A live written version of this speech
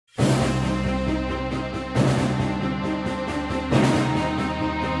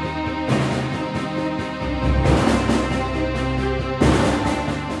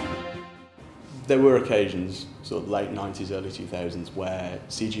there were occasions, sort of late 90s, early 2000s, where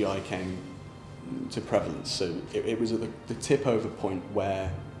CGI came to prevalence. So it was at the tip-over point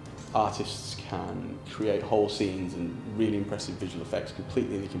where artists can create whole scenes and really impressive visual effects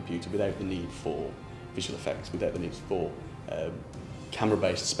completely in the computer without the need for visual effects, without the need for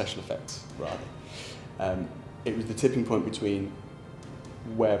camera-based special effects, rather. It was the tipping point between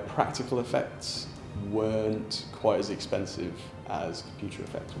where practical effects weren't quite as expensive as computer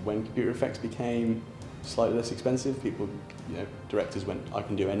effects. When computer effects became slightly less expensive, people, directors went, I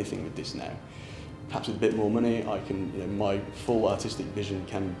can do anything with this now. Perhaps with a bit more money, I can, my full artistic vision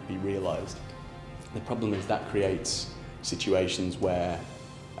can be realised. The problem is that creates situations where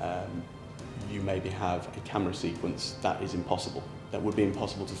you maybe have a camera sequence that is impossible, that would be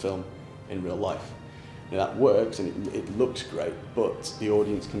impossible to film in real life. Now, that works and it looks great, but the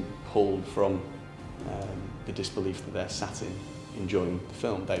audience can be pulled from the disbelief that they're sat in enjoying the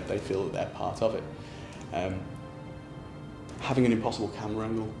film. They feel that they're part of it. Having an impossible camera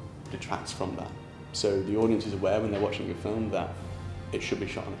angle detracts from that. So the audience is aware when they're watching a film that it should be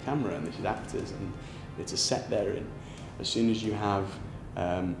shot on a camera and this is actors and it's a set they're in. As soon as you have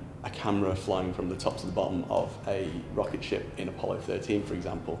a camera flying from the top to the bottom of a rocket ship in Apollo 13, for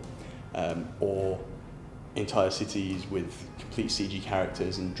example, or entire cities with complete CG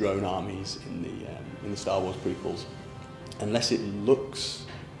characters and drone armies in the Star Wars prequels, unless it looks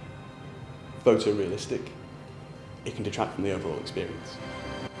photorealistic, it can detract from the overall experience.